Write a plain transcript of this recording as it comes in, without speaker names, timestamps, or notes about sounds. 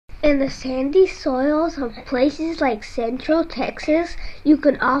In the sandy soils of places like central Texas, you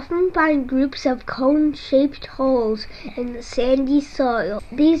can often find groups of cone-shaped holes in the sandy soil.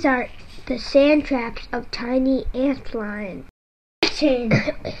 These are the sand traps of tiny antlion.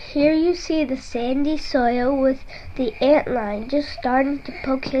 Here you see the sandy soil with the antlion just starting to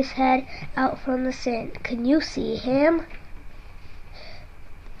poke his head out from the sand. Can you see him?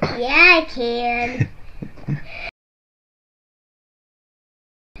 Yeah, I can.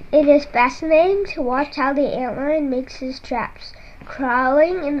 It is fascinating to watch how the antlion makes his traps,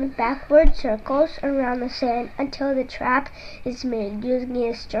 crawling in backward circles around the sand until the trap is made, using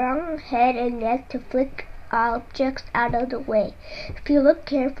his strong head and neck to flick objects out of the way. If you look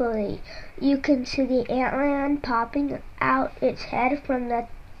carefully, you can see the antlion popping out its head from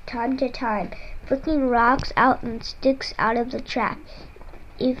time to time, flicking rocks out and sticks out of the trap,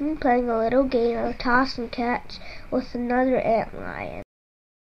 even playing a little game of toss and catch with another antlion.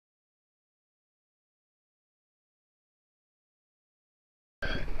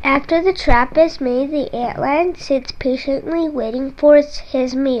 After the trap is made, the antlion sits patiently waiting for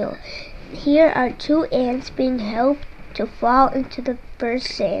his meal. Here are two ants being helped to fall into the first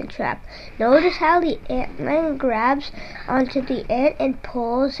sand trap. Notice how the antlion grabs onto the ant and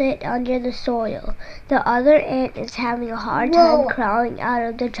pulls it under the soil. The other ant is having a hard time crawling out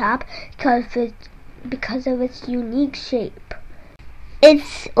of the trap because of its unique shape.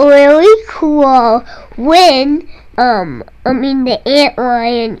 It's really cool when the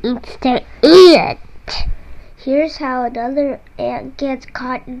antlion eats the ant. Here's how another ant gets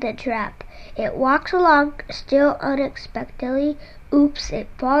caught in the trap. It walks along, still unexpectedly. Oops, it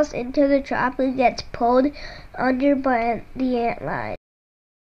falls into the trap and gets pulled under by the antlion.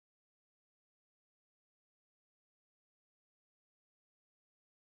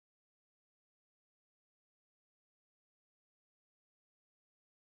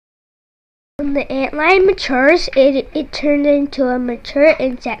 When the antlion matures, it turns into a mature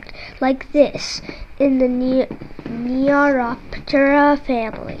insect like this in the Neuroptera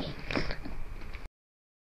family.